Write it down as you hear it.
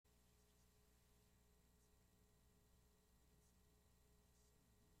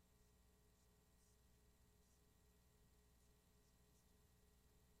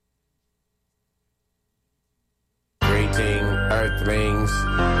Earthlings,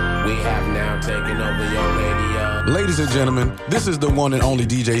 we have now taken over your radio. Ladies and gentlemen, this is the one and only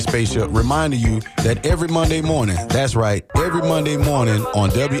DJ Spaceship reminding you that every Monday morning, that's right, every Monday morning on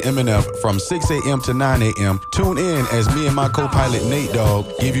WMNF from 6 a.m. to 9 a.m., tune in as me and my co-pilot Nate Dogg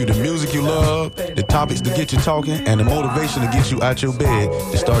give you the music you love, the topics to get you talking, and the motivation to get you out your bed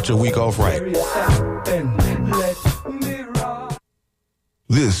to start your week off right.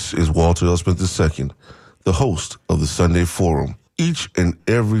 This is Walter L. Smith II, the host of the Sunday Forum. Each and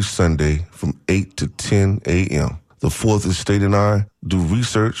every Sunday from 8 to 10 a.m., the Fourth Estate and I do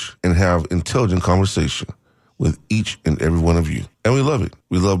research and have intelligent conversation with each and every one of you. And we love it.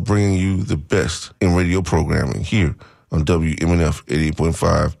 We love bringing you the best in radio programming here on WMNF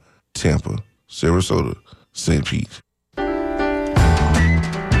 88.5, Tampa, Sarasota, St. Pete.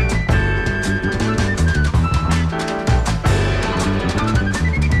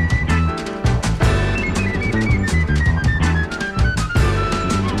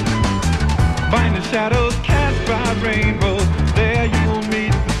 Shadows cast by rainbows, there you'll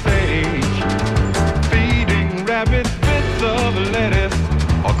meet the sage. Feeding rabbits bits of lettuce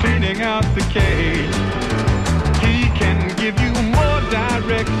or cleaning out the cage. He can give you more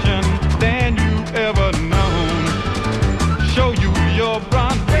direction than you've ever known. Show you your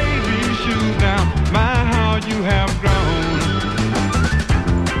bronze baby shoes now, my how you have grown.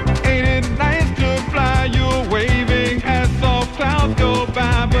 Ain't it nice to fly, you're waving as soft clouds go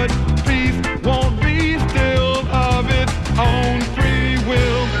by, but peace won't be still of its own free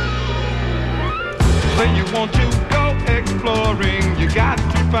will. Say you want to go exploring, you got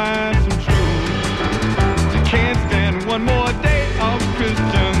to find some truth. You can't stand one more day of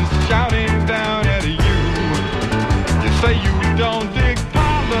Christians shouting down at you. You say you don't dig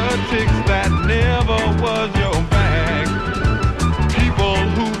politics, that never was your bag. People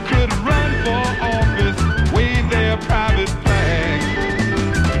who could run for office wave their private flags.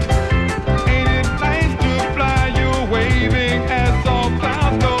 Waving as all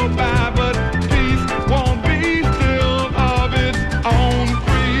clouds go by, but peace won't be still of its own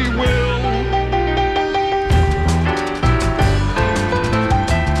free will.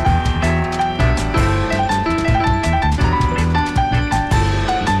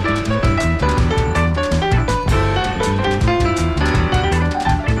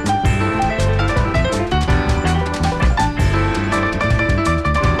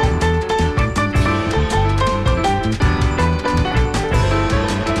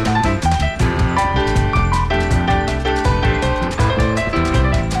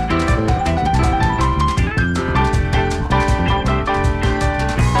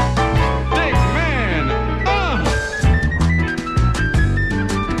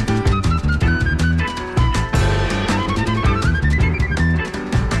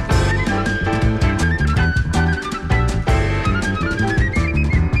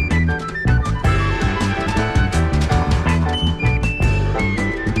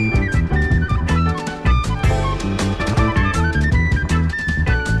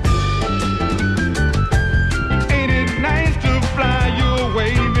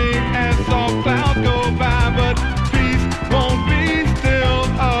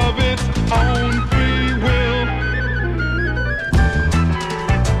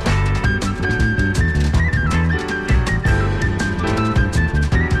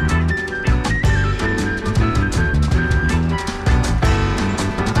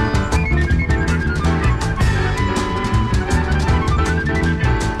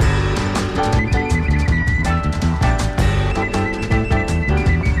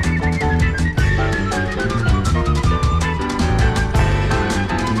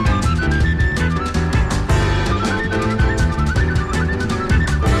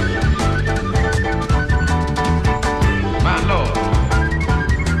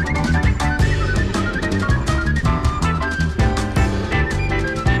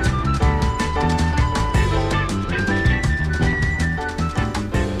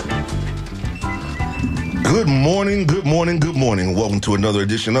 Good morning. Welcome to another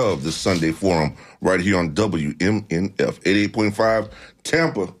edition of the Sunday Forum right here on WMNF 88.5,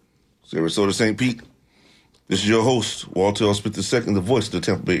 Tampa, Sarasota, St. Pete. This is your host, Walter L. Smith II, the voice of the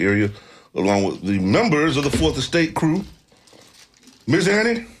Tampa Bay area, along with the members of the Fourth Estate crew. Miss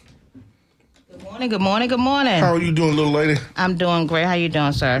Annie? Good morning, good morning, good morning. How are you doing, little lady? I'm doing great. How you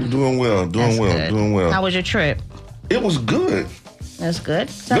doing, sir? Doing well, doing well. How was your trip? It was good. That's good.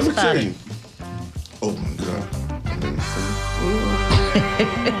 Let me tell you. Oh, my God.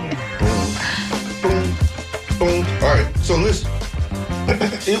 Boom. All right, so listen.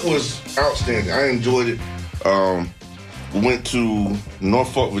 It was outstanding. I enjoyed it. We went to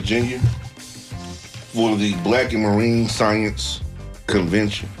Norfolk, Virginia for the Black and Marine Science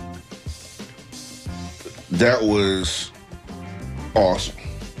Convention. That was awesome.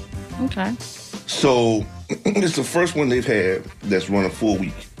 Okay. So it's the first one they've had that's run a full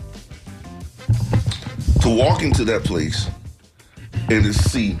week. To walk into that place and to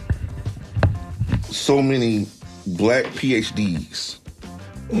see so many Black PhDs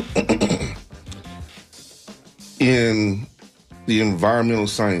in the environmental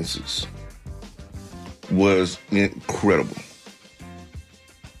sciences was incredible.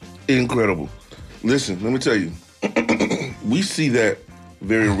 Incredible. Listen, let me tell you, we see that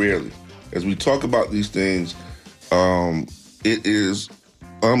very rarely. As we talk about these things, it is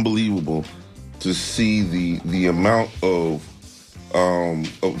unbelievable to see the amount of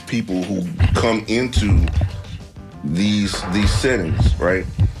people who come into these settings, right?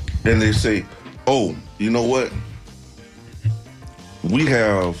 And they say, "Oh, you know what? We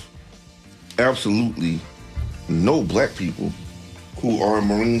have absolutely no Black people who are in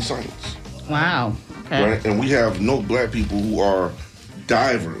marine science." Wow. Okay. Right? And we have no Black people who are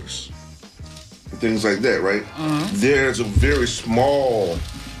divers, things like that, right? There's a very small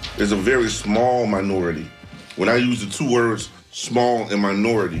minority. When I use the two words small and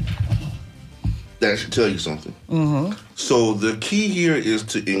minority, that should tell you something. So the key here is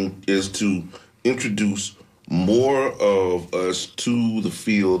to introduce more of us to the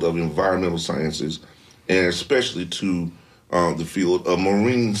field of environmental sciences, and especially to the field of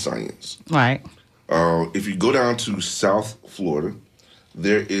marine science. Right. If you go down to South Florida,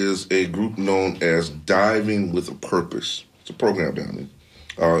 there is a group known as Diving with a Purpose. It's a program down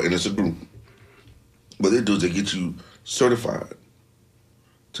there, and it's a group. What they do is they get you certified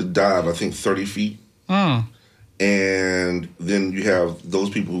to dive, I think, 30 feet. And then you have those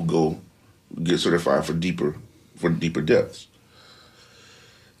people who go get certified for deeper depths.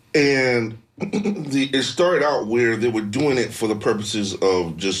 And it started out where they were doing it for the purposes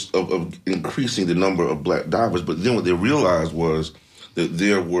of just of increasing the number of Black divers. But then what they realized was that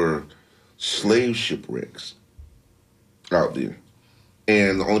there were slave shipwrecks out there.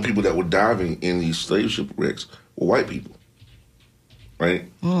 And the only people that were diving in these slave shipwrecks were white people. Right?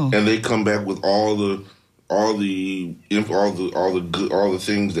 And they come back with all the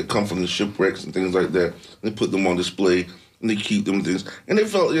things that come from the shipwrecks and things like that. They put them on display and they keep them things. And they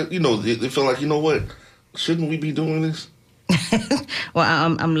felt, they felt like, you know what? Shouldn't we be doing this? Well,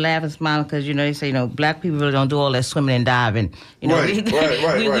 I'm laughing, smiling because they say Black people really don't do all that swimming and diving. Right.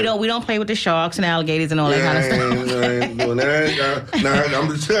 We don't play with the sharks and alligators and all that kind of stuff. I ain't doing that. Now, I'm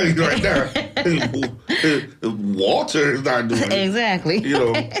just telling you right now, Walter is not doing it. Exactly.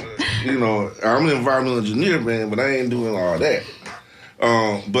 I'm an environmental engineer, man, but I ain't doing all that.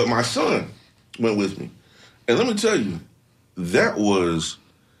 But my son went with me, and let me tell you,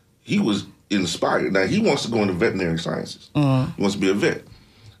 he was inspired. Now, he wants to go into veterinary sciences. He wants to be a vet.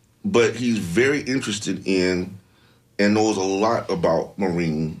 But he's very interested in and knows a lot about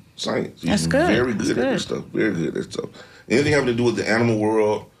marine science. He's very good at this stuff. Very good at this stuff. Anything having to do with the animal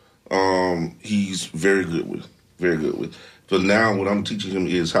world, he's very good with. Very good with. So now what I'm teaching him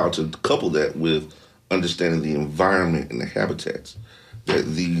is how to couple that with understanding the environment and the habitats that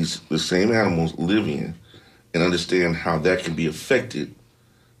the same animals live in, and understand how that can be affected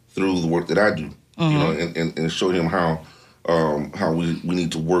through the work that I do, and show him how we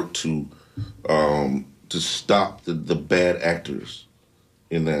need to work to stop the bad actors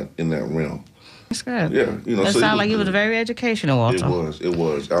in that realm. That's good. Yeah, It sounded like it was very educational, Walter. It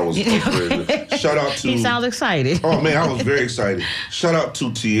was. I was very good. Shout out to. He sounds excited. Oh man, I was very excited. Shout out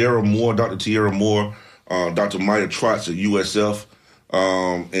to Tierra Moore, Dr. Tierra Moore, Dr. Maya Trotz at USF,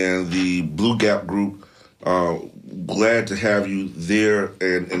 and the Blue Gap Group. Glad to have you there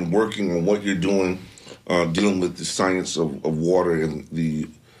and working on what you're doing, dealing with the science of water and the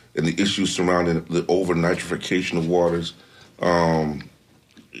issues surrounding the over nitrification of waters,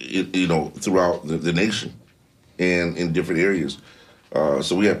 throughout the nation and in different areas.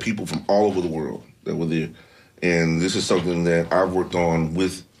 So we have people from all over the world that were there, and this is something that I've worked on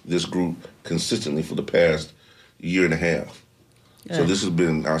with this group consistently for the past year and a half. Yeah. So this has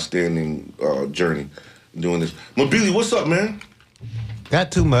been an outstanding journey. Doing this. Mobili, what's up, man?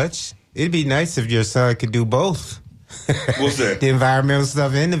 Not too much. It'd be nice if your son could do both. What's that? The environmental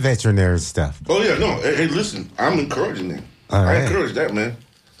stuff and the veterinary stuff. Oh, yeah, no. Hey, listen, I'm encouraging that. All right. I encourage that, man.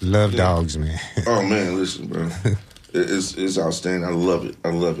 Love dogs, man. Oh, man, listen, bro. It's outstanding. I love it.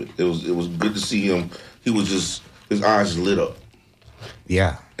 It was good to see him. He was just, his eyes lit up.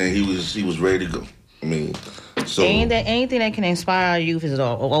 Yeah. And he was ready to go. I mean, so anything that can inspire our youth is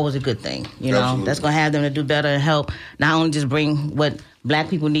always a good thing. Absolutely. That's going to have them to do better and help not only just bring what Black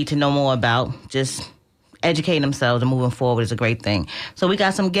people need to know more about, just educating themselves and moving forward is a great thing. So we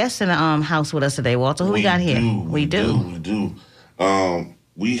got some guests in the house with us today. Walter, who we got here? We do.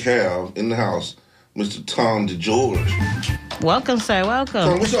 We have in the house Mr. Tom DeGeorge. Welcome, sir. Welcome.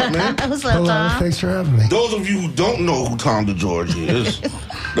 Tom, what's up, man? What's up, Hello, Tom? thanks for having me. Those of you who don't know who Tom DeGeorge is,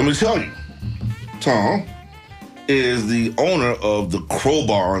 let me tell you. Tom is the owner of the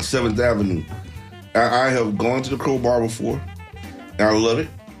Crowbar on 7th Avenue. I have gone to the Crowbar before, and I love it.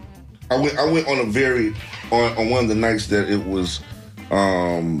 I went on on one of the nights that it was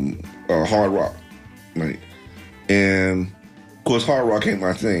Hard Rock night, and of course Hard Rock ain't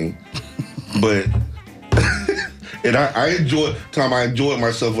my thing, but and I enjoyed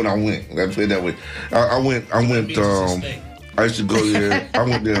myself when I went. Let's put it that way. I went. I used to go there. I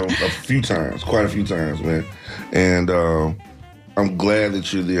went there quite a few times, man. And I'm glad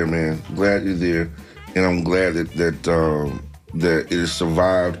that you're there, man. Glad you're there, and I'm glad that it has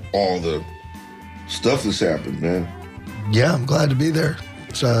survived all the stuff that's happened, man. Yeah, I'm glad to be there.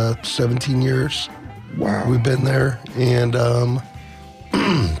 It's 17 years. Wow. We've been there, and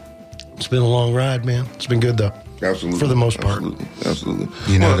it's been a long ride, man. It's been good though. Absolutely. For the most part. Absolutely.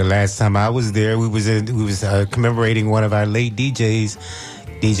 You know, the last time I was there, we was commemorating one of our late DJs,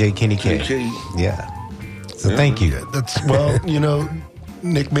 DJ Kenny K. Yeah. So thank you. Yeah,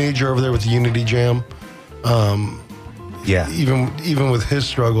 Nick Major over there with Unity Jam. Yeah. Even with his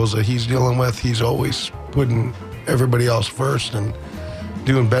struggles that he's dealing with, he's always putting everybody else first and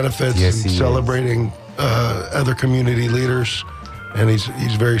doing benefits and celebrating other community leaders. And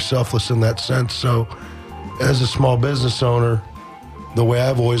he's very selfless in that sense. So as a small business owner, the way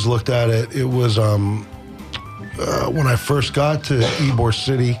I've always looked at it, it was when I first got to Ybor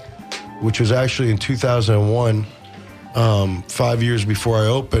City, which was actually in 2001, 5 years before I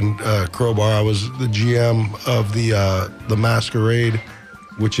opened Crowbar. I was the GM of the Masquerade,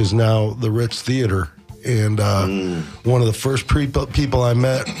 which is now the Ritz Theater. And one of the first people I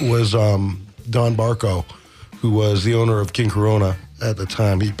met was Don Barco, who was the owner of King Corona at the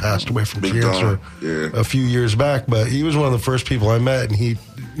time. He passed away from cancer a few years back, but he was one of the first people I met, and he,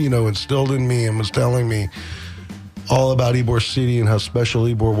 instilled in me and was telling me all about Ybor City and how special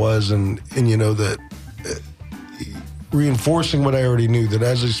Ybor was, and that reinforcing what I already knew, that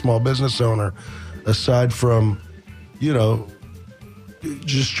as a small business owner, aside from,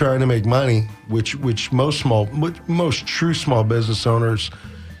 just trying to make money, which most true small business owners,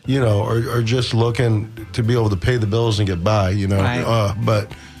 are just looking to be able to pay the bills and get by, Right.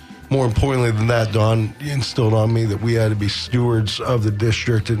 But more importantly than that, Don instilled on me that we had to be stewards of the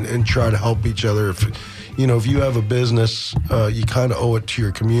district and try to help each other. If you have a business, you kind of owe it to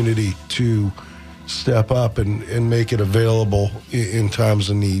your community to step up and make it available in times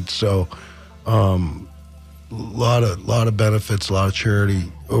of need. So, lot of benefits, a lot of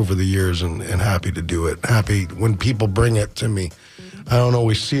charity over the years, and happy to do it. Happy when people bring it to me. I don't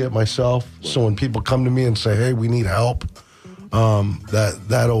always see it myself, so when people come to me and say, "Hey, we need help,"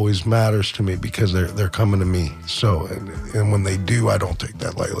 that always matters to me because they're coming to me. So and when they do, I don't take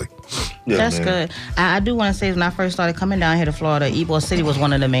that lightly. Yeah, that's good. I do want to say, when I first started coming down here to Florida, Ybor City was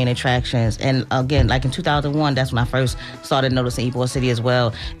one of the main attractions. And again, like in 2001, that's when I first started noticing Ybor City as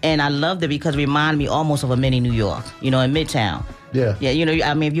well. And I loved it because it reminded me almost of a mini New York, in Midtown. Yeah. Yeah,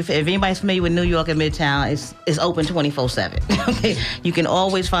 if anybody's familiar with New York and Midtown, it's open 24/7. Okay, you can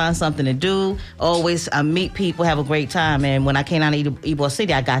always find something to do, always meet people, have a great time. And when I came down to Ybor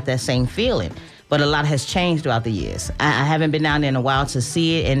City, I got that same feeling. But a lot has changed throughout the years. I haven't been down there in a while to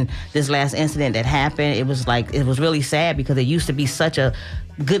see it. And this last incident that happened, it was really sad because it used to be such a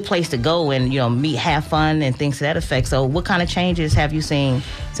good place to go and meet, have fun, and things to that effect. So, what kind of changes have you seen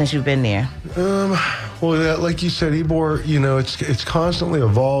since you've been there? Well, like you said, Ybor, it's constantly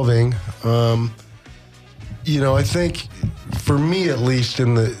evolving. I think for me at least,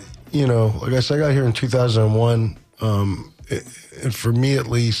 like I said, I got here in 2001, and for me at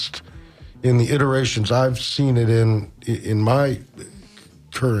least, in the iterations I've seen it in my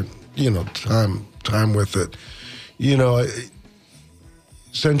current, time with it, when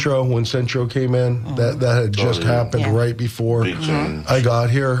Centro came in, that had just happened right before I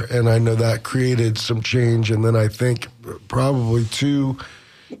got here, and I know that created some change. And then I think probably too,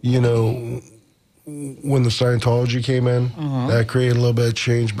 when the Scientology came in, that created a little bit of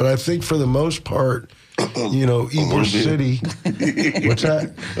change. But I think for the most part, Ybor City. What's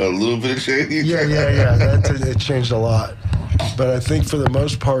that? A little bit of change. Yeah. It changed a lot. But I think for the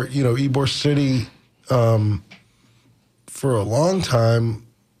most part, Ybor City, for a long time,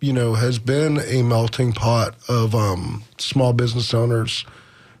 has been a melting pot of small business owners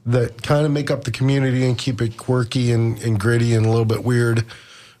that kind of make up the community and keep it quirky and gritty and a little bit weird.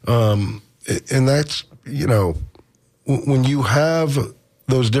 And that's when you have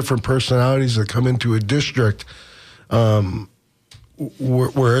those different personalities that come into a district,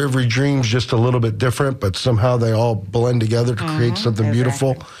 where every dream's just a little bit different, but somehow they all blend together to create something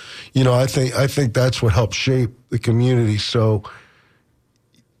beautiful. I think that's what helps shape the community. So,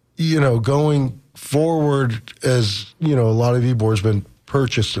 going forward, as a lot of Ybor's been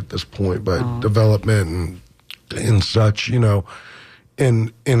purchased at this point by development and such,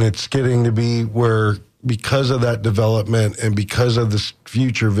 and it's getting to be where, because of that development and because of this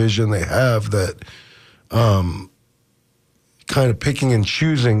future vision they have, that kind of picking and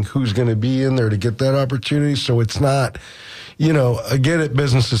choosing who's going to be in there to get that opportunity. So it's not, I get it,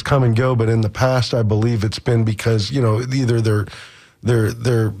 businesses come and go, but in the past, I believe it's been because, either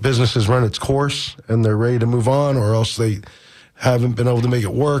their business has run its course and they're ready to move on, or else they haven't been able to make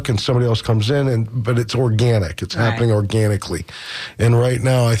it work and somebody else comes in, but it's organic. It's happening organically. And right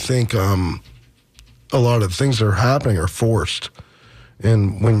now, I think a lot of things that are happening are forced.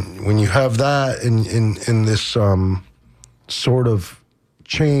 And when you have that in this sort of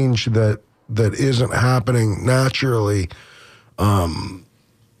change that isn't happening naturally,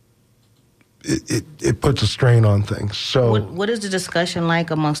 it puts a strain on things. So, what is the discussion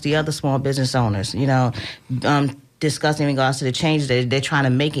like amongst the other small business owners? Discussing in regards to the changes that they're trying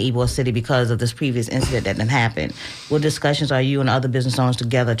to make in Ybor City because of this previous incident that happened. What discussions are you and other business owners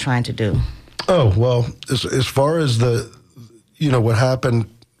together trying to do? Oh, well, as far as what happened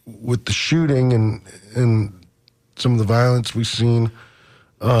with the shooting and some of the violence we've seen,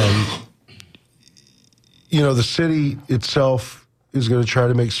 the city itself is going to try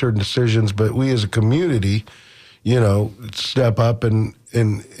to make certain decisions, but we as a community, step up and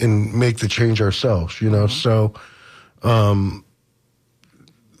make the change ourselves, So the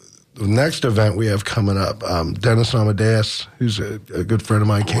next event we have coming up, Dennis Amadeus, who's a good friend of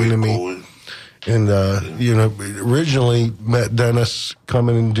mine, came to me. And, originally met Dennis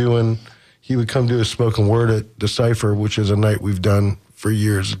coming and he would come do a spoken word at Decipher, which is a night we've done for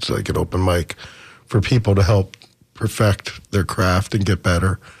years. It's like an open mic for people to help perfect their craft and get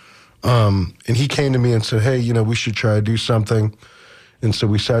better. And he came to me and said, hey, we should try to do something. And so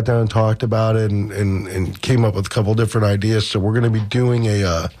we sat down and talked about it and came up with a couple different ideas. So we're going to be doing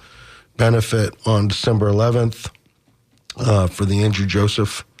a benefit on December 11th for the Andrew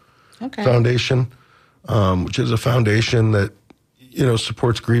Joseph Foundation, which is a foundation that,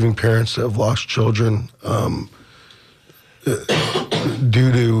 supports grieving parents that have lost children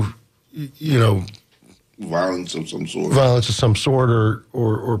due to, violence of some sort. Violence of some sort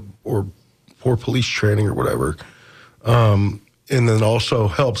or poor police training or whatever. And then also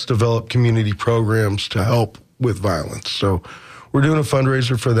helps develop community programs to help with violence. So we're doing a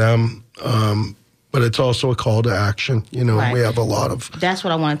fundraiser for them. But it's also a call to action. We have a lot of... That's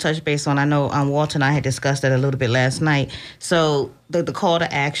what I want to touch base on. I know Walter and I had discussed that a little bit last night. So the call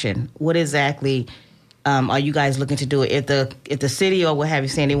to action, what exactly are you guys looking to do? If the city or what have you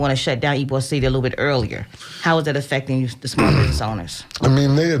saying they want to shut down Ybor City a little bit earlier, how is that affecting the small business owners? I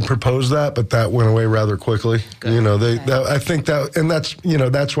mean, they had proposed that, but that went away rather quickly. Good. I think that, and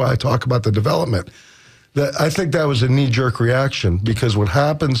that's why I talk about the development. I think that was a knee-jerk reaction, because what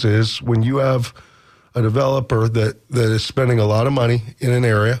happens is when you have a developer that is spending a lot of money in an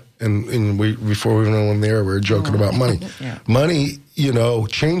area, and we, before we went on there, we were joking about money. Yeah. Money,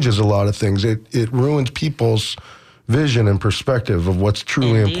 changes a lot of things. It ruins people's vision and perspective of what's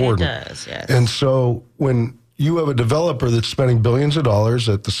truly important. It does, yes. And so when you have a developer that's spending billions of dollars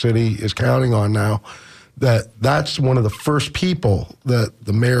that the city is counting on now, that's one of the first people that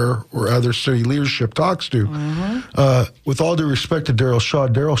the mayor or other city leadership talks to. With all due respect to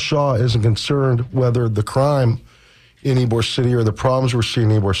Daryl Shaw isn't concerned whether the crime in Ybor City or the problems we're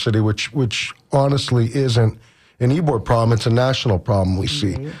seeing in Ybor City, which honestly isn't an Ybor problem, it's a national problem we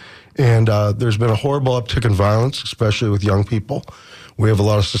see. And there's been a horrible uptick in violence, especially with young people. We have a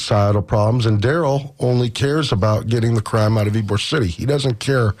lot of societal problems, and Daryl only cares about getting the crime out of Ybor City. He doesn't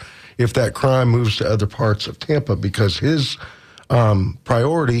care if that crime moves to other parts of Tampa, because his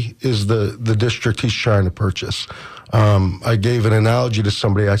priority is the district he's trying to purchase. I gave an analogy to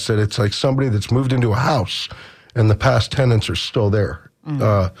somebody. I said it's like somebody that's moved into a house and the past tenants are still there.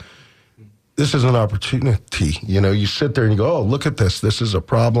 This is an opportunity. You sit there and you go, oh, look at this. This is a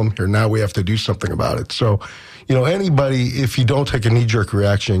problem here. Now we have to do something about it. So, anybody, if you don't take a knee-jerk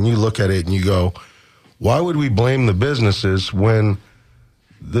reaction, you look at it and you go, why would we blame the businesses when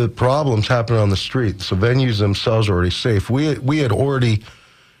the problems happen on the street? So venues themselves are already safe. We had already,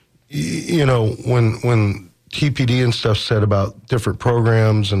 when TPD and stuff said about different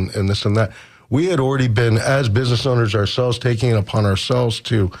programs and this and that, we had already been, as business owners ourselves, taking it upon ourselves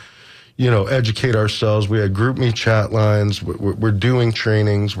to, educate ourselves. We had group me chat lines. We're doing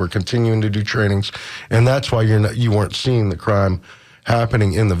trainings. We're continuing to do trainings, and that's why you weren't seeing the crime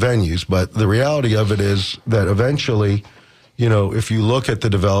happening in the venues. But the reality of it is that eventually, if you look at the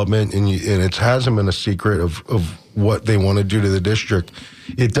development and it hasn't been a secret of what they want to do to the district,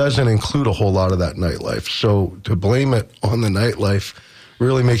 it doesn't include a whole lot of that nightlife. So to blame it on the nightlife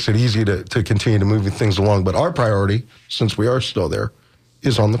really makes it easy to continue to move things along. But our priority, since we are still there,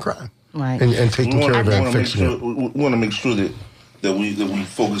 is on the crime. Right. And taking care of it and fixing it. We want to make sure that we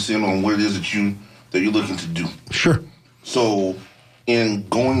focus in on what it is that you're looking to do. Sure. So in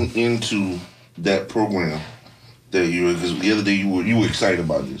going into that program that because the other day you were excited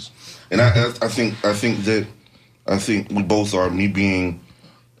about this. And I think we both are, me being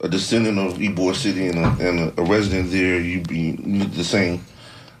a descendant of Ybor City and a resident there, you being the same.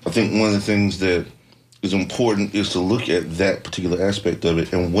 I think one of the things that is important is to look at that particular aspect of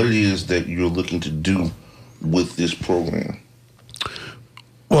it and what it is that you're looking to do with this program.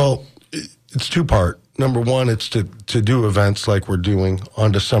 Well, it's two-part. Number one, it's to do events like we're doing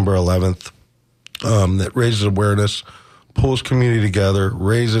on December 11th that raises awareness, pulls community together,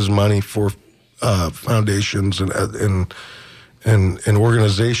 raises money for foundations and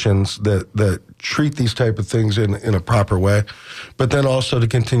organizations that treat these type of things in a proper way, but then also to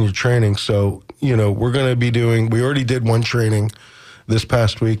continue training. So, we're going to be we already did one training this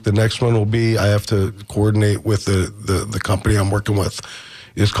past week. The next one will be, I have to coordinate with the company I'm working with.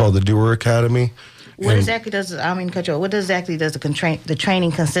 It's called the Doer Academy. What exactly does the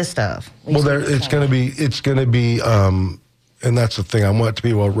training consist of? Well, it's going to be, and that's the thing, I want it to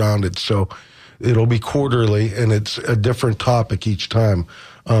be well-rounded. So it'll be quarterly, and it's a different topic each time.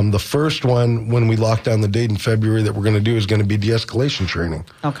 The first one, when we lock down the date in February that we're going to do, is going to be de-escalation training.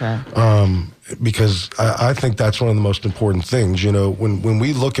 Okay. Because I think that's one of the most important things. When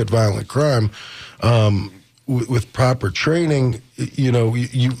we look at violent crime, with proper training, you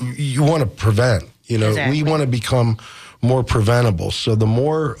want to prevent. Exactly. We want to become more preventable. So the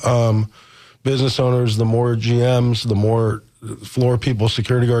more business owners, the more GMs, the more floor people,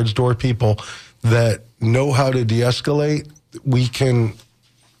 security guards, door people that know how to de-escalate, we can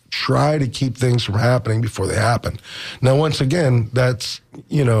try to keep things from happening before they happen. Now, once again, that's,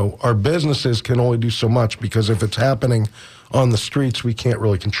 our businesses can only do so much, because if it's happening on the streets, we can't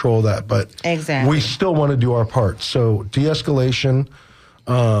really control that. But exactly, we still want to do our part. So de-escalation,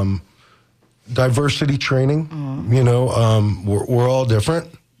 diversity training, we're all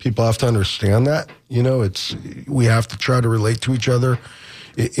different. People have to understand that. We have to try to relate to each other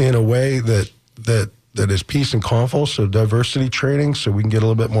in a way that is peace and conflict. So diversity training, so we can get a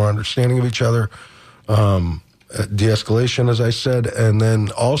little bit more understanding of each other. De-escalation, as I said, and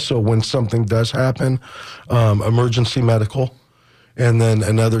then also when something does happen, emergency medical. And then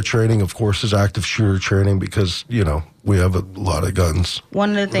another training, of course, is active shooter training, because, we have a lot of guns. One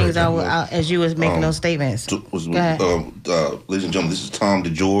of the things as you was making those statements. Go ahead. Ladies and gentlemen, this is Tom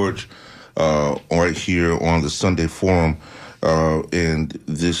DeGeorge, right here on the Sunday Forum, and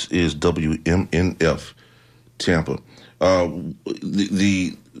this is WMNF Tampa.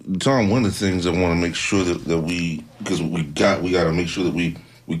 Tom, one of the things I want to make sure that we, because we got to make sure that we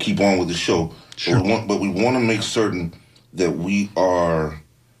keep on with the show. Sure. But we want to make certain that we are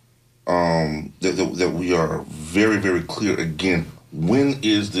that we are very, very clear again. When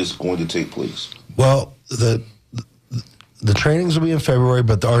is this going to take place? Well, the trainings will be in February,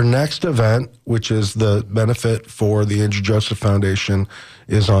 but our next event, which is the benefit for the Andrew Joseph Foundation,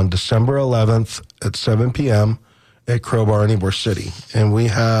 is on December 11th at 7 p.m. at Crowbar in Ybor City. And we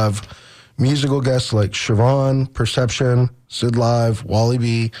have musical guests like Siobhan, Perception, Sid Live, Wally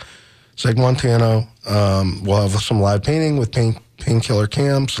B, Zach Montano. We'll have some live painting with Painkiller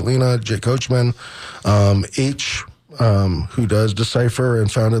Cam, Selena, Jay Coachman, H, who does Decipher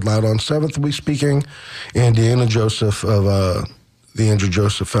and founded Loud on 7th, will be speaking, and Deanna Joseph of the Andrew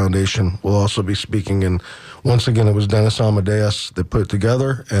Joseph Foundation will also be speaking. And once again, it was Dennis Amadeus that put it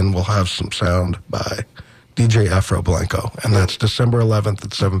together, and we'll have some sound by DJ Afro Blanco, and that's December 11th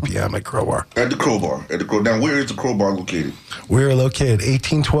at 7 p.m. at Crowbar. At the Crowbar. Now, where is the Crowbar located? We're located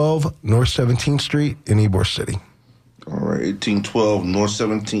 1812 North 17th Street in Ybor City. All right, 1812 North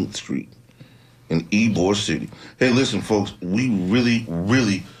 17th Street in Ybor City. Hey, listen, folks, we really,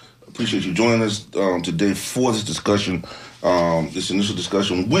 really appreciate you joining us today for this discussion, this initial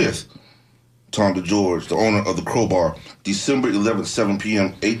discussion with Tom DeGeorge, the owner of the Crowbar, December 11th, 7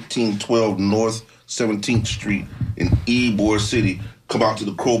 p.m., 1812 North 17th Street in Ybor City. Come out to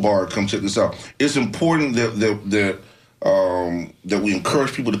the Crowbar. Come check this out. It's important that we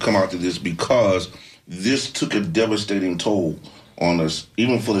encourage people to come out to this, because this took a devastating toll on us,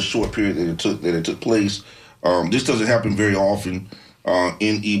 even for the short period that it took place. This doesn't happen very often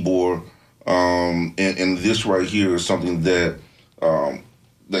in Ybor, and this right here is something that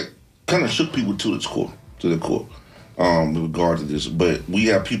kind of shook people to the core, in regard to this. But we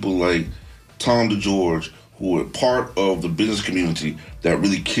have people like Tom DeGeorge, who are part of the business community that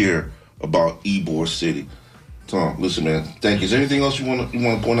really care about Ybor City. Tom, listen, man, thank you. Is there anything else you want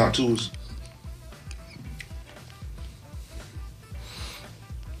to point out to us?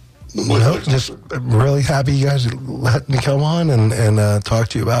 No, just really happy you guys let me come on and talk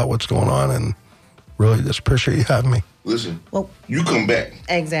to you about what's going on, and really just appreciate you having me. Listen, you come back.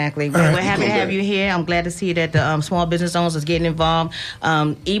 Exactly. We're happy to have you here. I'm glad to see that the small business owners is getting involved.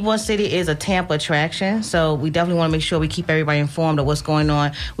 Ybor City is a Tampa attraction, so we definitely want to make sure we keep everybody informed of what's going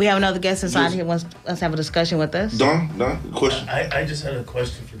on. We have another guest inside here who wants us to have a discussion with us. Don, question? I just had a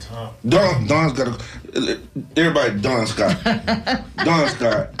question for Tom. Don's got everybody, Don Scott.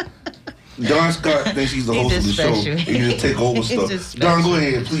 Don Scott thinks he's the host of the show. He just take over stuff. Don, go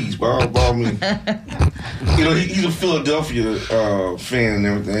ahead, please. By all means. He's a Philadelphia fan and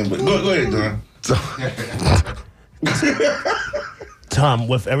everything, but go ahead, Don. Tom,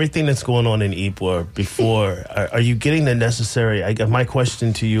 with everything that's going on in Ybor before, are you getting the necessary, my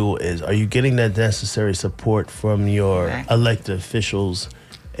question to you is, are you getting that necessary support from your elected officials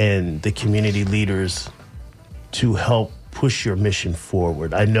and the community leaders to help push your mission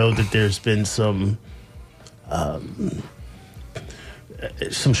forward? I know that there's been some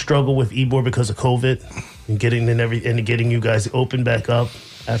struggle with Ybor because of COVID and getting you guys open back up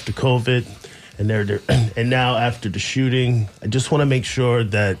after COVID, and now after the shooting. I just want to make sure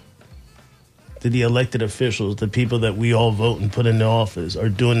that the elected officials, the people that we all vote and put in the office, are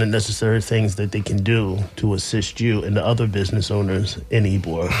doing the necessary things that they can do to assist you and the other business owners in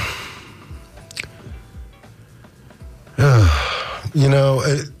Ybor.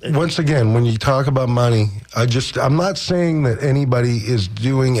 Once again, when you talk about money, I'm not saying that anybody is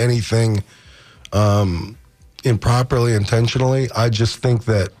doing anything improperly, intentionally. I just think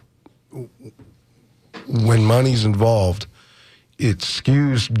that when money's involved, it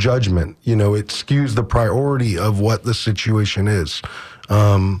skews judgment. It skews the priority of what the situation is.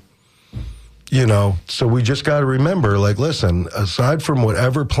 So we just got to remember, listen, aside from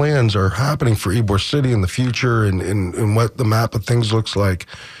whatever plans are happening for Ybor City in the future and what the map of things looks like,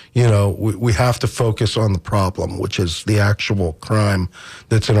 we have to focus on the problem, which is the actual crime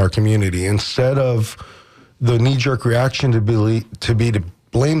that's in our community. Instead of the knee-jerk reaction to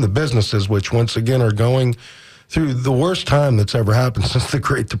blame the businesses, which once again are going through the worst time that's ever happened since the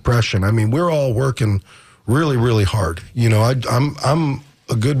Great Depression. I mean, we're all working really, really hard. I'm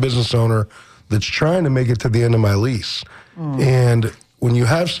a good business owner that's trying to make it to the end of my lease. And when you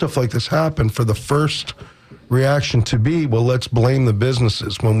have stuff like this happen, for the first reaction to be, well, let's blame the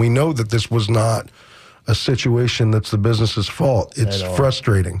businesses, when we know that this was not a situation that's the business's fault. It's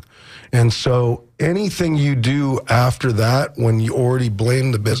frustrating. And so anything you do after that, when you already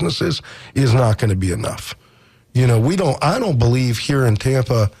blame the businesses, is not going to be enough. I don't believe here in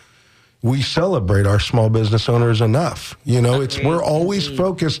Tampa we celebrate our small business owners enough. We're always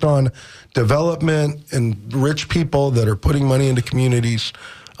focused on development and rich people that are putting money into communities.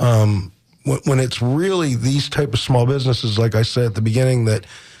 When it's really these type of small businesses, like I said at the beginning, that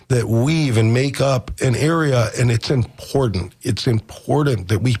weave and make up an area, and it's important. It's important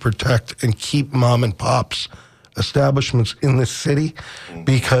that we protect and keep mom and pops establishments in the city,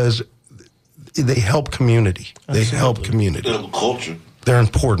 because they help community. They help community. They help culture. They're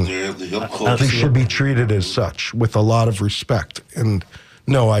important. They help culture. They should be treated as such, with a lot of respect. And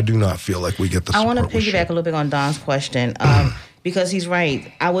no, I do not feel like we get the support. I want to piggyback a little bit on Don's question, because he's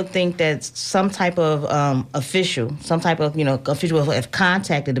right. I would think that some type of official have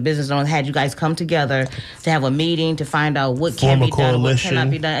contacted the business owner, had you guys come together to have a meeting to find out what can be done, what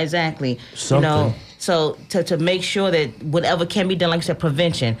cannot be done. Exactly. Something. So to make sure that whatever can be done, like you said,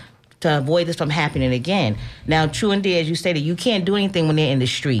 prevention, to avoid this from happening again. Now, true indeed, as you stated, you can't do anything when they're in the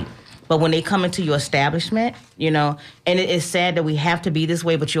street. But when they come into your establishment, and it is sad that we have to be this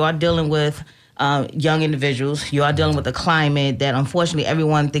way, but you are dealing with young individuals. You are dealing with a climate that, unfortunately,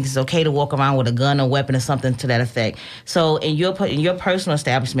 everyone thinks it's okay to walk around with a gun or weapon or something to that effect. So in your personal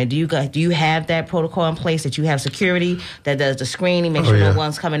establishment, do you have that protocol in place, that you have security that does the screening, make sure no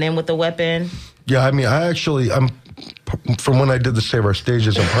one's coming in with a weapon? Yeah, I'm from when I did the Save Our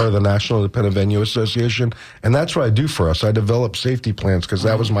Stages, I'm part of the National Independent Venue Association, and that's what I do for us. I develop safety plans because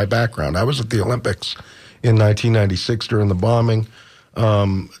that was my background. I was at the Olympics in 1996 during the bombing.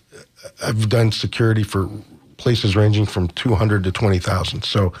 I've done security for places ranging from 200 to 20,000.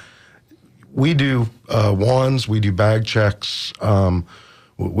 So we do wands, we do bag checks.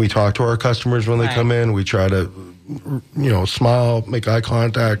 We talk to our customers when they come in. We try to, smile, make eye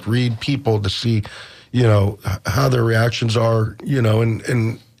contact, read people to see, how their reactions are,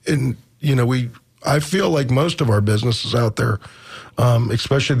 I feel like most of our businesses out there,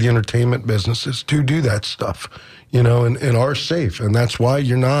 especially the entertainment businesses, do that stuff, and are safe. And that's why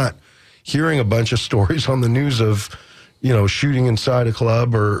you're not hearing a bunch of stories on the news of, shooting inside a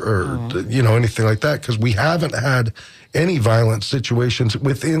club or anything like that, because we haven't had any violent situations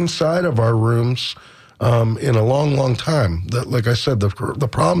inside of our rooms in a long, long time. Like I said, the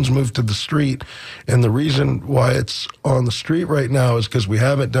problem's moved to the street, and the reason why it's on the street right now is because we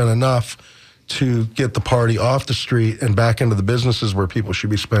haven't done enough to get the party off the street and back into the businesses where people should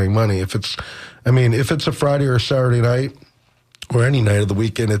be spending money. If it's a Friday or a Saturday night or any night of the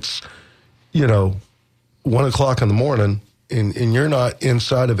weekend, it's, 1 o'clock in the morning, and you're not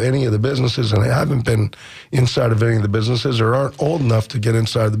inside of any of the businesses, and I haven't been inside of any of the businesses or aren't old enough to get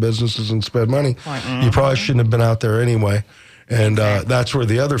inside the businesses and spend money, you probably shouldn't have been out there anyway. And that's where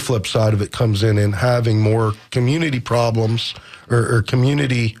the other flip side of it comes in having more community problems or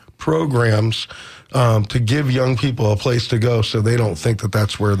community programs to give young people a place to go, so they don't think that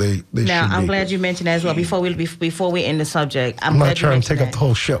that's where they should be. Now, I'm glad you mentioned that as well. Before we end the subject, I'm not trying to take up the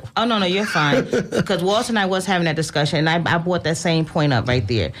whole show. Oh, no, you're fine. Because Walter and I was having that discussion, and I brought that same point up right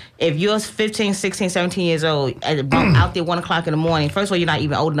there. If you're 15, 16, 17 years old, out there 1 o'clock in the morning, first of all, you're not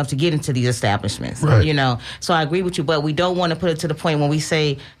even old enough to get into these establishments. Right. So I agree with you, but we don't want to put it to the point when we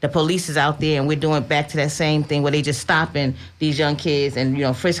say the police is out there and we're doing back to that same thing where they just stopping these young kids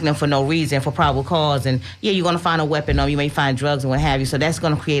and, frisking them for no reason, for probable cause. And you're going to find a weapon on you, may find drugs and what have you. So that's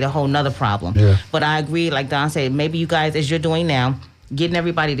going to create a whole nother problem. Yeah. But I agree, like Don said, maybe you guys, as you're doing now, getting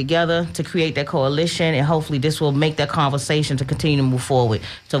everybody together to create that coalition, and hopefully this will make that conversation to continue to move forward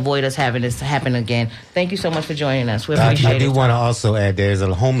to avoid us having this happen again. Thank you so much for joining us. We appreciate it. I do want to also add there's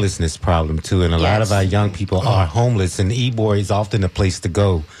a homelessness problem too, and a lot of our young people are homeless, and Ybor is often a place to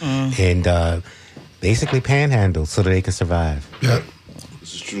go and basically panhandle so that they can survive. Yeah,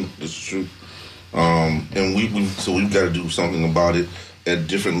 this is true. And we've got to do something about it at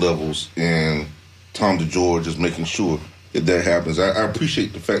different levels, and Tom DeGeorge is making sure that happens. I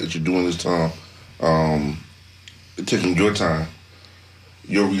appreciate the fact that you're doing this, Tom, taking your time,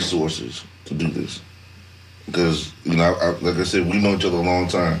 your resources to do this, because like I said, we know each other a long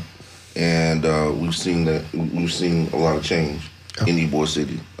time, and we've seen a lot of change in Ybor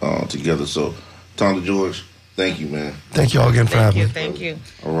City together. So, Tom DeGeorge, thank you, man. Thank you all again for having me. Thank you.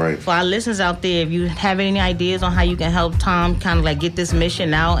 All right. For our listeners out there, if you have any ideas on how you can help Tom kind of like get this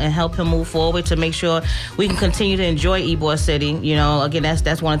mission out and help him move forward to make sure we can continue to enjoy Ybor City. Again,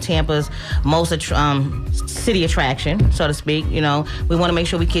 that's one of Tampa's most city attraction, so to speak. We want to make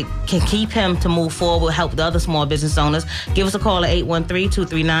sure we can keep him to move forward, help the other small business owners. Give us a call at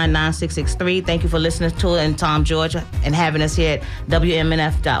 813-239-9663. Thank you for listening to it, and Tom George, and having us here at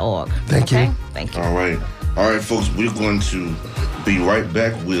WMNF.org. Thank you. Thank you. All right, folks, we're going to be right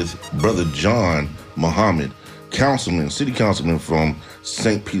back with Brother John Muhammad, city councilman from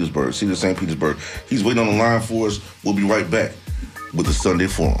St. Petersburg, city of St. Petersburg. He's waiting on the line for us. We'll be right back with the Sunday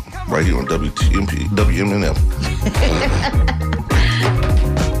Forum right here on WMNF.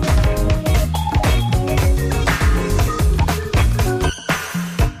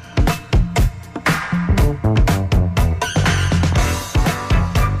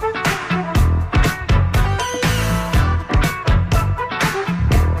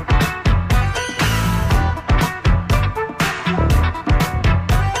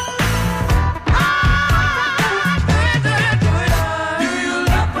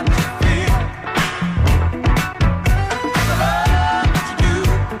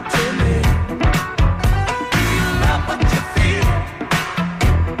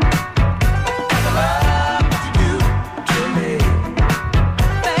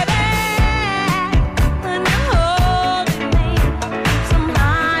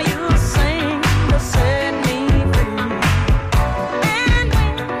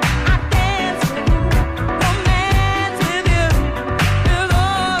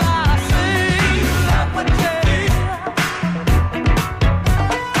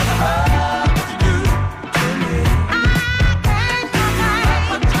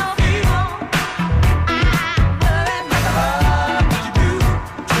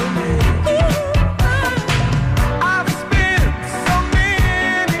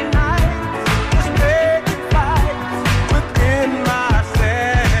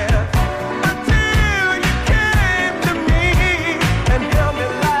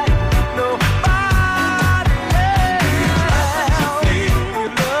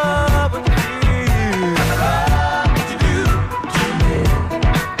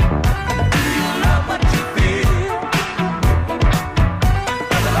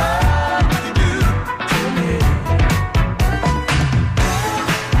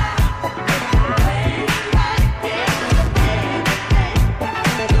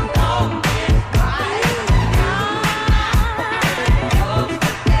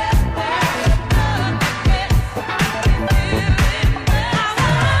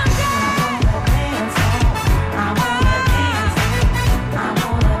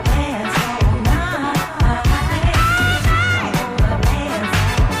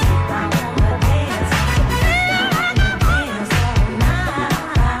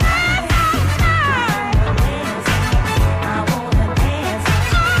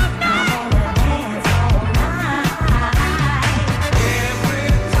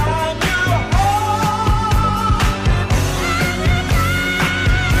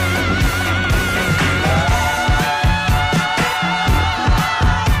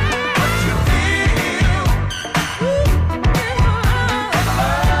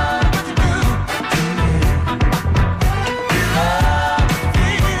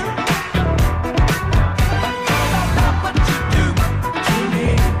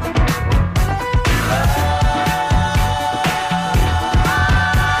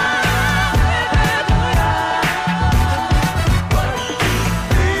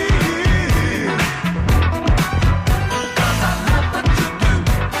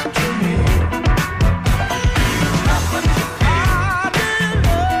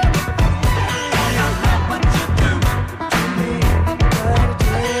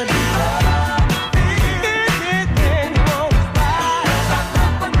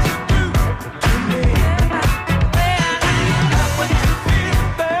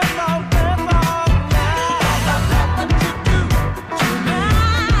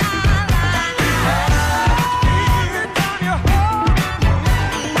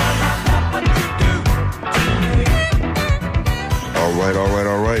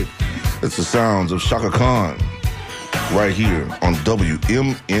 right. It's the sounds of Shaka Khan right here on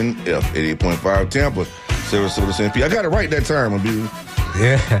WMNF 88.5 Tampa, Sarasota, St. Pete. I got it right that time, my dude.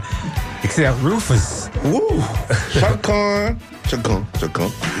 Yeah, except Rufus. Woo! Shaka Khan,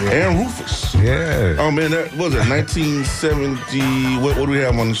 and Rufus. Yeah. Oh, man, that was it, 1970. What do we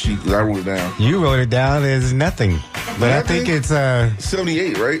have on the sheet? 'Cause I wrote it down. You wrote it down as nothing. But nothing? I think it's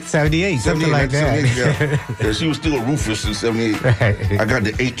 78, right? 78, something like that. Yeah, she was still a Rufus in 78. Right. I got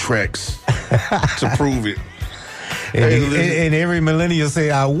the 8 tracks to prove it. And every millennial say,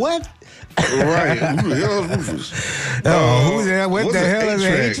 what? Right. Who the hell is Rufus? Who's that? What the hell is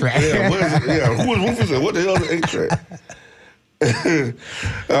an 8-track? Who is Rufus and what the hell is an 8-track?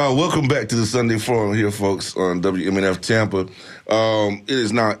 Welcome back to the Sunday Forum here, folks, on WMNF Tampa. It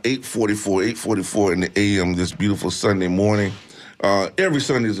is now 8:44 in the a.m. this beautiful Sunday morning. Every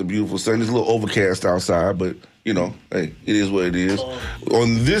Sunday is a beautiful Sunday. It's a little overcast outside, but, you know, hey, it is what it is.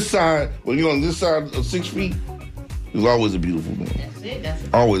 On this side, when you're on this side of 6 feet, it's always a beautiful morning. That's it. That's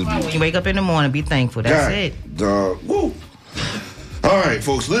always beautiful. When you wake up in the morning, be thankful. That's it. Woo. All right,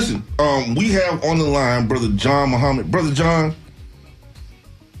 folks, listen. We have on the line Brother John Muhammad. Brother John.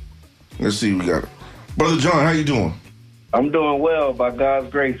 Let's see, we got it. Brother John, how you doing? I'm doing well, by God's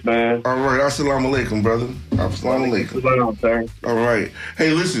grace, man. All right, assalamu alaikum, brother. Assalamu alaikum. Sir. All right.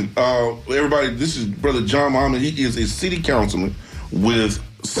 Hey, listen, everybody, this is Brother John Muhammad. He is a city councilman with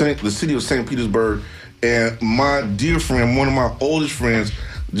the city of St. Petersburg. And my dear friend, one of my oldest friends,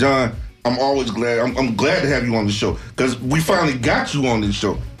 John, I'm always glad. I'm glad to have you on the show because we finally got you on this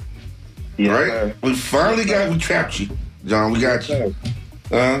show. Yeah, right? Sir. We trapped you, John. We got you.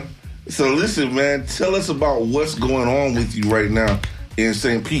 So listen, man, tell us about what's going on with you right now in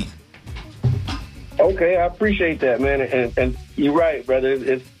St. Pete. Okay, I appreciate that, man. And you're right, brother.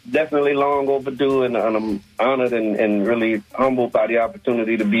 It's definitely long overdue, and I'm honored and really humbled by the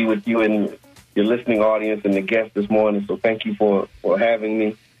opportunity to be with you and your listening audience and the guest this morning. So thank you for having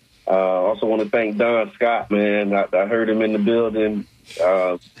me. Also want to thank Don Scott, man. I heard him in the building.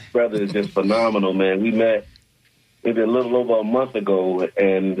 Brother is just phenomenal, man. We met maybe a little over a month ago,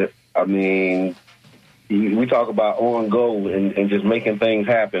 and I mean, we talk about on go and just making things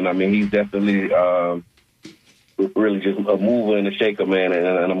happen. I mean, he's definitely really just a mover and a shaker, man,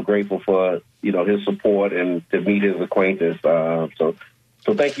 and I'm grateful for, his support and to meet his acquaintance. So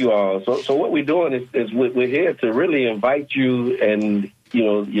thank you all. So what we're doing is we're here to really invite you and,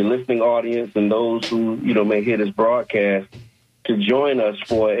 your listening audience and those who, may hear this broadcast to join us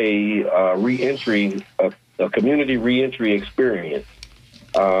for a community reentry experience.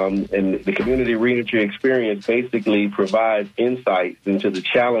 And the community reentry experience basically provides insights into the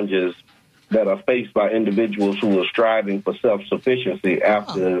challenges that are faced by individuals who are striving for self-sufficiency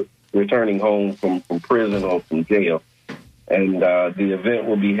after returning home from prison or from jail. And the event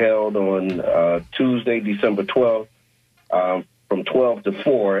will be held on Tuesday, December 12th, from 12 to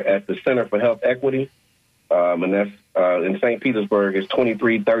 4 at the Center for Health Equity. And that's in St. Petersburg. It's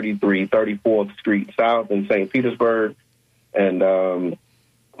 2333 34th Street South in St. Petersburg. And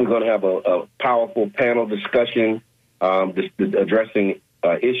we're going to have a powerful panel discussion addressing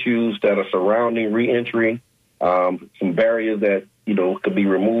issues that are surrounding reentry, some barriers that, could be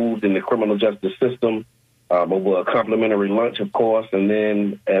removed in the criminal justice system, over a complimentary lunch, of course. And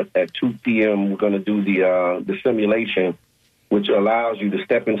then at 2 p.m., we're going to do the simulation, which allows you to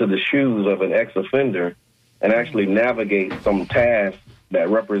step into the shoes of an ex-offender and actually navigate some tasks that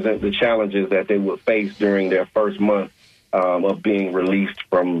represent the challenges that they would face during their first month of being released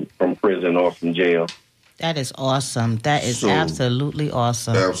from prison or from jail. That is awesome. That is absolutely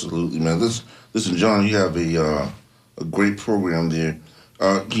awesome. Absolutely, man. Listen, John, you have a great program there.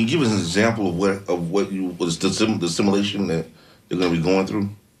 Can you give us an example of what the simulation that you're going to be going through?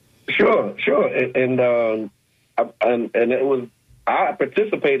 Sure. And it was, I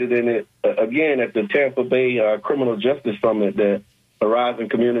participated in it again at the Tampa Bay Criminal Justice Summit that Horizon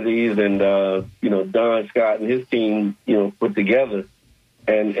Communities and Don Scott and his team put together,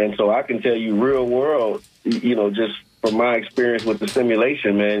 and so I can tell you, real world, just from my experience with the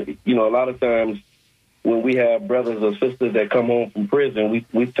simulation, man, a lot of times when we have brothers or sisters that come home from prison,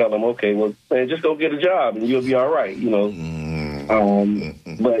 we tell them, okay, well, man, just go get a job and you'll be all right,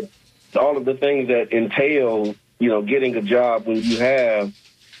 But all of the things that entail, getting a job when you have,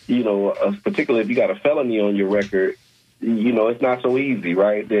 particularly if you got a felony on your record, it's not so easy,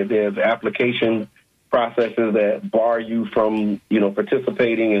 right? There's application processes that bar you from,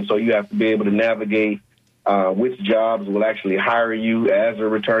 participating. And so you have to be able to navigate which jobs will actually hire you as a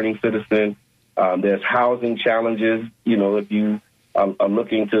returning citizen. There's housing challenges. If you are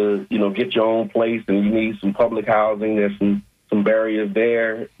looking to, get your own place and you need some public housing, there's some some barriers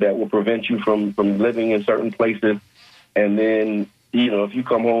there that will prevent you from living in certain places. And then, if you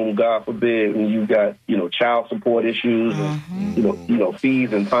come home, God forbid, and you got, child support issues, and,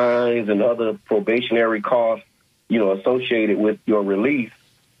 fees and fines and other probationary costs, associated with your release,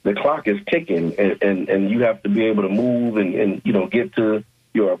 the clock is ticking, and you have to be able to move and get to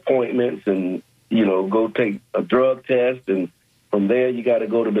your appointments and, go take a drug test. And from there, you got to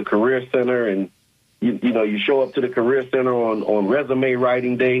go to the career center, and, you show up to the career center on resume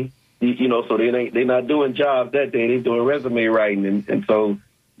writing day, so they're not doing jobs that day. They're doing resume writing. And so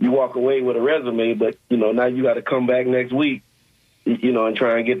you walk away with a resume, but, now you got to come back next week, and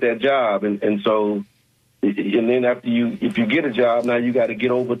try and get that job. And so, and then if you get a job, now you got to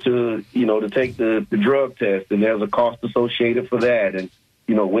get over to, to take the drug test, and there's a cost associated for that. And,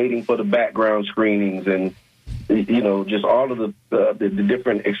 waiting for the background screenings and, just all of the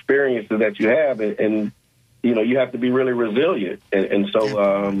different experiences that you have. And you have to be really resilient. And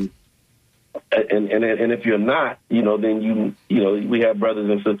so, and if you're not, then we have brothers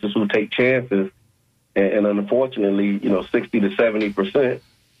and sisters who take chances. And unfortunately, 60 to 70%,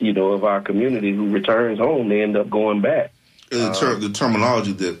 of our community who returns home, they end up going back. The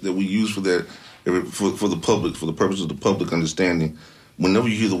terminology that we use for that, for the public, for the purpose of the public understanding, whenever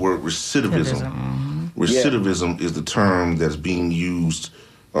you hear the word recidivism is the term that's being used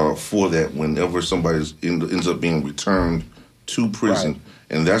for that whenever somebody ends up being returned to prison. Right.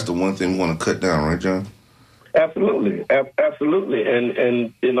 And that's the one thing we want to cut down, right, John? Absolutely.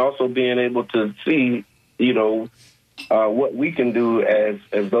 Absolutely. And also being able to see, what we can do as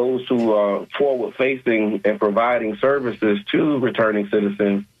those who are forward-facing and providing services to returning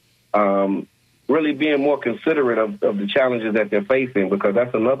citizens, really being more considerate of the challenges that they're facing, because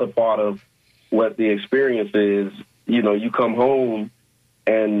that's another part of what the experience is. You come home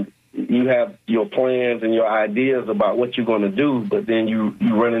and you have your plans and your ideas about what you're going to do, but then you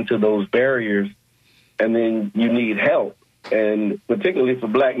run into those barriers, and then you need help. And particularly for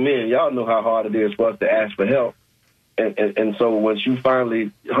black men, y'all know how hard it is for us to ask for help. And so once you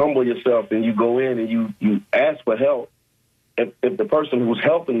finally humble yourself and you go in and you ask for help, if the person who's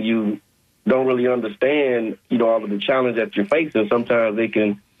helping you don't really understand, all of the challenge that you're facing, sometimes they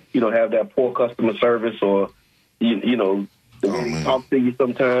can, have that poor customer service, or, the way they talk to you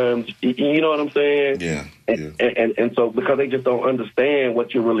sometimes, you know what I'm saying? Yeah. And so because they just don't understand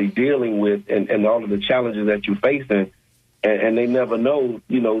what you're really dealing with and all of the challenges that you're facing, and they never know,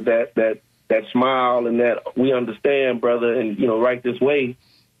 that smile and that we understand, brother, and, right this way,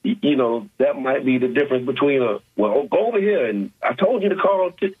 that might be the difference between go over here, and I told you to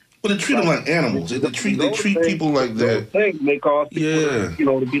call. Well, they treat them like animals. They treat people like that. Things may cause people,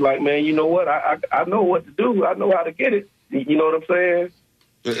 to be like, man, you know what? I know what to do. I know how to get it. You know what I'm saying?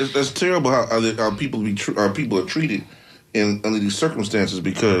 That's terrible how people are treated under these circumstances,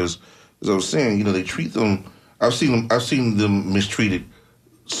 because, as I was saying, they treat them. I've seen them mistreated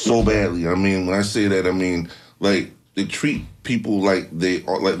so badly. I mean, when I say that, I mean like they treat people like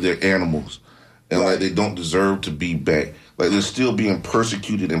they're animals, and like they don't deserve to be back. Like they're still being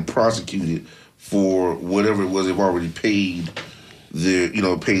persecuted and prosecuted for whatever it was they've already paid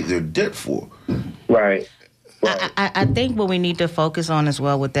their debt for. Right. I think what we need to focus on as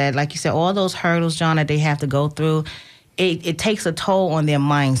well with that, like you said, all those hurdles, John, that they have to go through, it takes a toll on their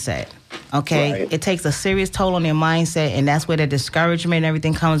mindset. Okay, right. It takes a serious toll on their mindset, and that's where the discouragement and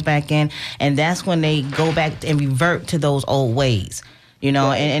everything comes back in, and that's when they go back and revert to those old ways.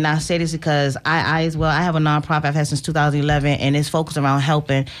 Right. And I say this because I as well, I have a nonprofit I've had since 2011, and it's focused around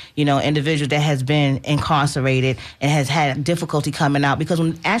helping, individuals that has been incarcerated and has had difficulty coming out. Because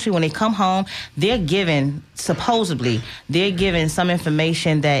when they come home, they're given some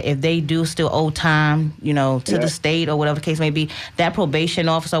information that if they do still owe time, to the state or whatever the case may be, that probation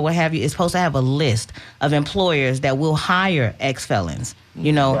officer or what have you is supposed to have a list of employers that will hire ex-felons,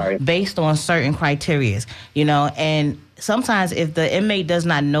 based on certain criteria, and sometimes if the inmate does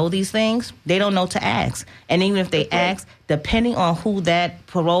not know these things, they don't know to ask. And even if they ask, depending on who that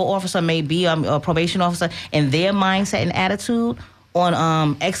parole officer may be or probation officer and their mindset and attitude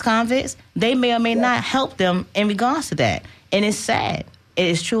on ex-convicts, they may or may not help them in regards to that. And it's sad. It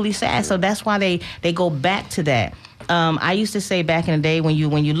is truly sad. So that's why they go back to that. I used to say back in the day when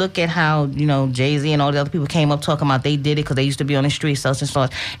you look at how Jay-Z and all the other people came up talking about they did it because they used to be on the street such and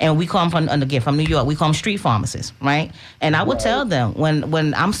such, and we come from New York, we call them street pharmacists, right? And I would tell them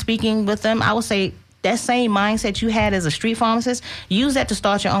when I'm speaking with them, I would say that same mindset you had as a street pharmacist, use that to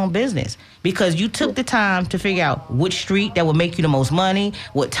start your own business, because you took the time to figure out which street that would make you the most money,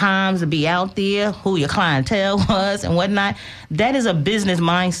 what times to be out there, who your clientele was and whatnot. That is a business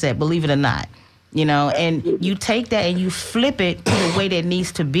mindset, believe it or not. and you take that and you flip it to the way that it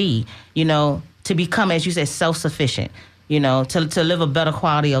needs to be, to become, as you said, self-sufficient. To live a better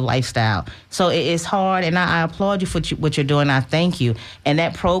quality of lifestyle. So it's hard, and I applaud you for what you're doing. I thank you. And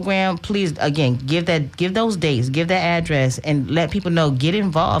that program, please, again, give those dates, give that address, and let people know, get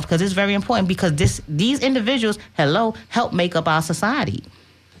involved, because it's very important, because these individuals, help make up our society.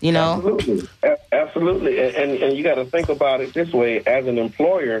 Absolutely. And you got to think about it this way, as an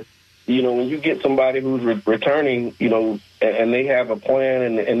employer, when you get somebody who's returning, and they have a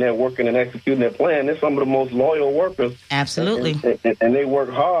plan and they're working and executing their plan, they're some of the most loyal workers. Absolutely. And they work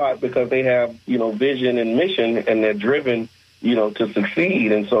hard because they have, vision and mission, and they're driven, to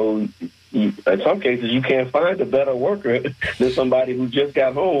succeed. And so in some cases, you can't find a better worker than somebody who just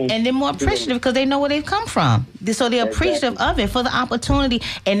got home. And they're more appreciative because they know where they've come from. So they're appreciative of it, for the opportunity,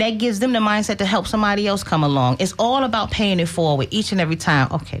 and that gives them the mindset to help somebody else come along. It's all about paying it forward each and every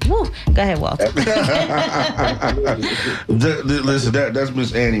time. Okay, woo. Go ahead, Walter. Listen, that's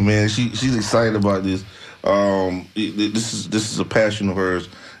Miss Annie, man. She's excited about this. This is a passion of hers,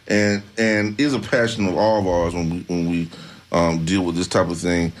 and is a passion of all of ours when we deal with this type of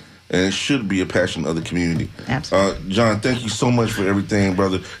thing. And it should be a passion of the community. Absolutely. John, thank you so much for everything,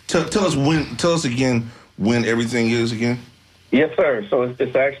 brother. Tell us again when everything is again. Yes, sir. So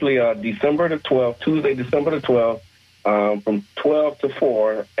it's actually December the 12th, Tuesday, December the 12th, from 12 to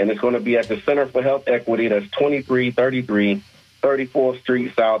 4, and it's going to be at the Center for Health Equity. That's 2333 34th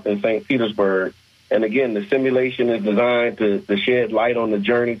Street South in St. Petersburg. And again, the simulation is designed to shed light on the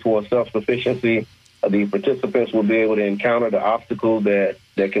journey towards self-sufficiency. The participants will be able to encounter the obstacles that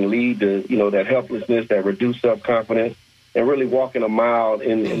can lead to, that helplessness, that reduced self-confidence, and really walking a mile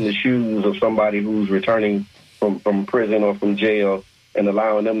in the shoes of somebody who's returning from prison or from jail, and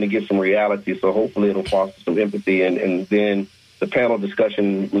allowing them to get some reality. So hopefully it'll foster some empathy. And then the panel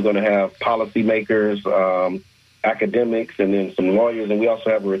discussion, we're going to have policymakers, academics, and then some lawyers. And we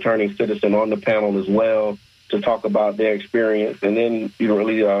also have a returning citizen on the panel as well to talk about their experience. And then,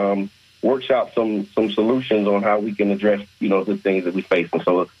 really workshop some solutions on how we can address, the things that we face. And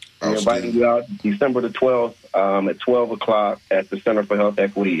so we're inviting you out December the 12th at 12 o'clock at the Center for Health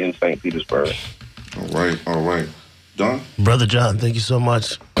Equity in St. Petersburg. All right. Don? Brother John, thank you so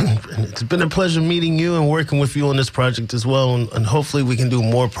much. It's been a pleasure meeting you and working with you on this project as well. And hopefully we can do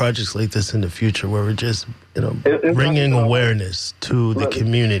more projects like this in the future, where we're just, bringing awareness to the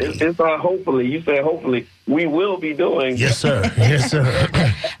community. It's hopefully. You said hopefully. We will be doing. Yes, sir. Yes, sir.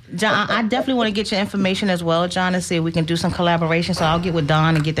 John, I definitely want to get your information as well, John, and see if we can do some collaboration. So I'll get with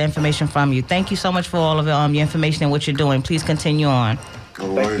Don and get the information from you. Thank you so much for all of your information and what you're doing. Please continue on.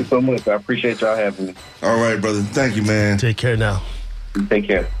 Thank you so much. I appreciate y'all having me. All right, brother. Thank you, man. Take care now. Take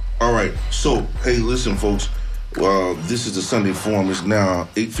care. All right. So, hey, listen, folks. This is the Sunday Forum. It's now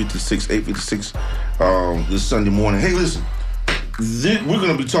 8:56 this Sunday morning. Hey, listen. We're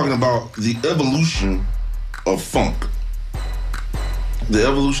going to be talking about the evolution of funk. The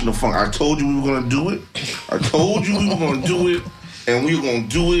evolution of funk. I told you we were going to do it. And we're going to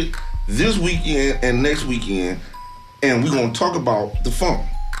do it this weekend and next weekend. And we're going to talk about the funk.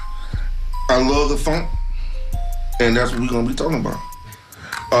 I love the funk. And that's what we're going to be talking about.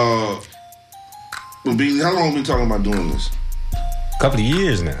 But Beasley, how long have we been talking about doing this? A couple of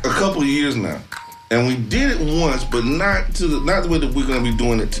years now. And we did it once, but not the way that we're going to be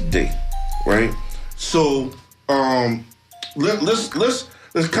doing it today. Right? So, let's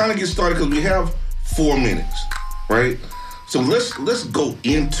kind of get started, because we have 4 minutes. Right? So let's go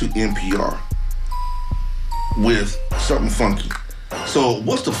into NPR with something funky. So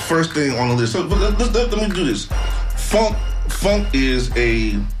what's the first thing on the list? So let me do this. Funk is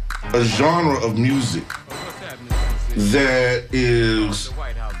a genre of music that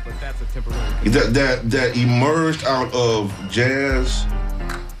emerged out of jazz,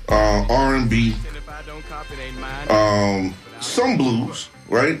 R&B, some blues,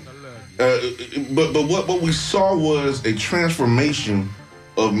 right? But what we saw was a transformation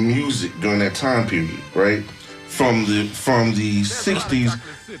of music during that time period, right? From the 60s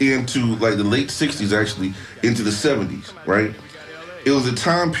into, like, the late 60s, actually, into the 70s, right? It was a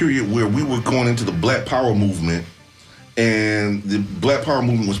time period where we were going into the Black Power movement, and the Black Power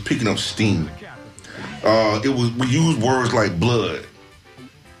movement was picking up steam. We used words like blood,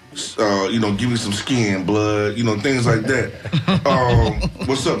 give me some skin, blood, things like that.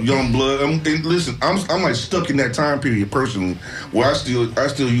 What's up, young blood? And listen, I'm like stuck in that time period personally, where I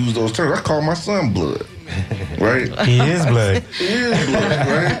still use those terms. I call my son Blood, right? He is blood. He is blood,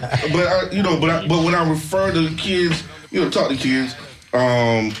 right? But but when I refer to the kids, talk to kids,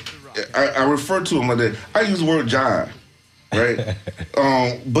 I refer to them like that. I use the word jive. right?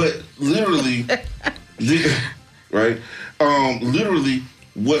 But literally, right? Literally,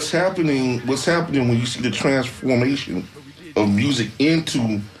 what's happening when you see the transformation of music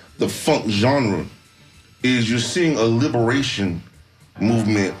into the funk genre is you're seeing a liberation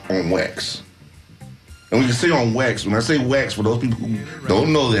movement on wax. And when you say on wax, when I say wax, for those people who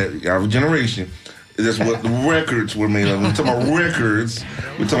don't know that, our generation, that's what the records were made of. We're talking about records.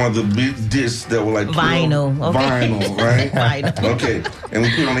 We're talking about the big discs that were like vinyl, vinyl, right? Vinyl. Okay, and we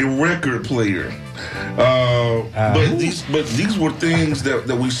put on a record player. But these were things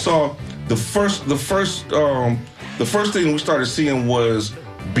that we saw. The first thing we started seeing was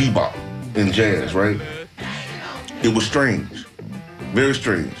bebop and jazz, right? It was strange, very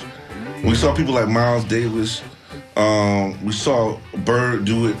strange. We saw people like Miles Davis. We saw Bird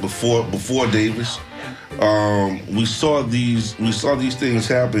do it before Davis. We saw these things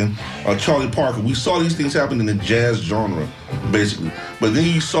happen. Charlie Parker. We saw these things happen in the jazz genre, basically. But then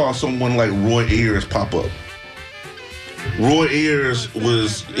you saw someone like Roy Ayers pop up. Roy Ayers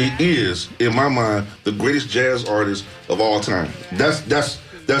is, in my mind, the greatest jazz artist of all time. That's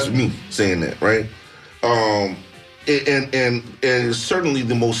me saying that, right? And certainly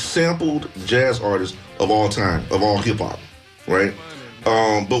the most sampled jazz artist of all time, of all hip hop, right?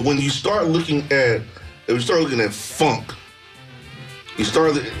 But when you start looking at funk, it's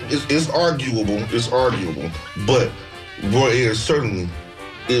arguable, but Roy Ayers certainly,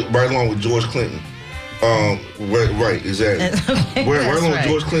 right along with George Clinton. Right, exactly. Right along with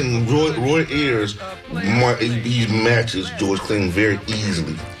George Clinton, Roy Ayers, he matches George Clinton very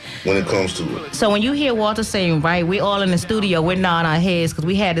easily when it comes to it. So when you hear Walter saying, right, we're all in the studio, we're nodding our heads because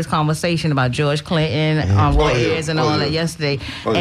we had this conversation about George Clinton, Roy Ayers, and all that yesterday.